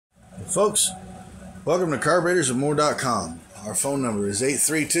Folks, welcome to carburetorsandmore.com. Our phone number is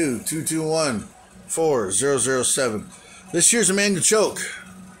 832-221-4007. This here's a manual choke.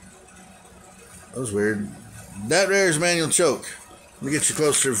 That was weird. That there is a manual choke. Let me get you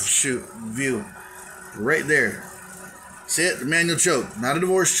closer view. Right there. See it? The manual choke. Not a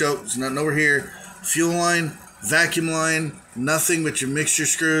divorce choke. It's nothing over here. Fuel line, vacuum line, nothing but your mixture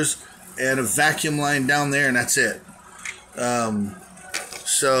screws and a vacuum line down there, and that's it.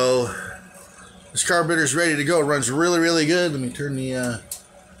 So this carburetor is ready to go. It runs really, really good. Let me turn the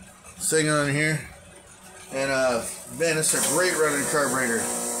thing on here. And man, it's a great running carburetor.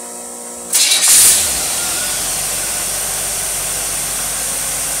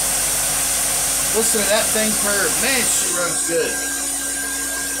 Listen to that thing purr. Man, she runs good.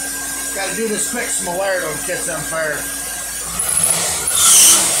 Gotta do this quick so my wire don't catch on fire.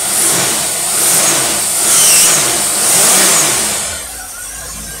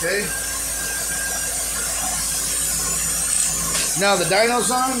 Okay. Now the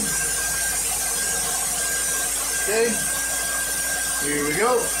dyno's on. Okay. Here we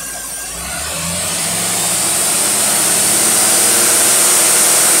go.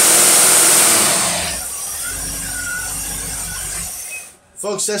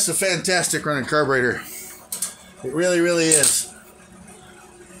 Folks, that's a fantastic running carburetor. It really, really is.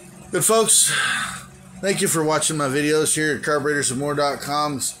 Good folks, thank you for watching my videos here at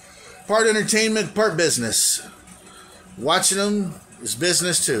carburetorsandmore.com. It's part entertainment, part business. Watching them is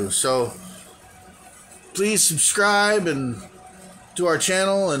business too. So please subscribe and to our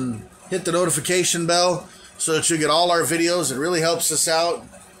channel and hit the notification bell so that you get all our videos. It really helps us out.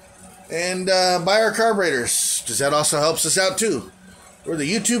 And buy our carburetors, because that also helps us out too. We're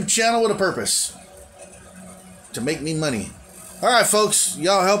the YouTube channel with a purpose. To make me money. Alright folks,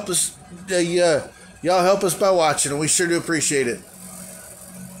 y'all help us y'all help us by watching, and we sure do appreciate it.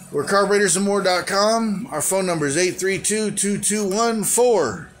 We're carburetorsandmore.com. Our phone number is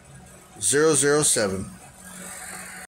 832-221-4007.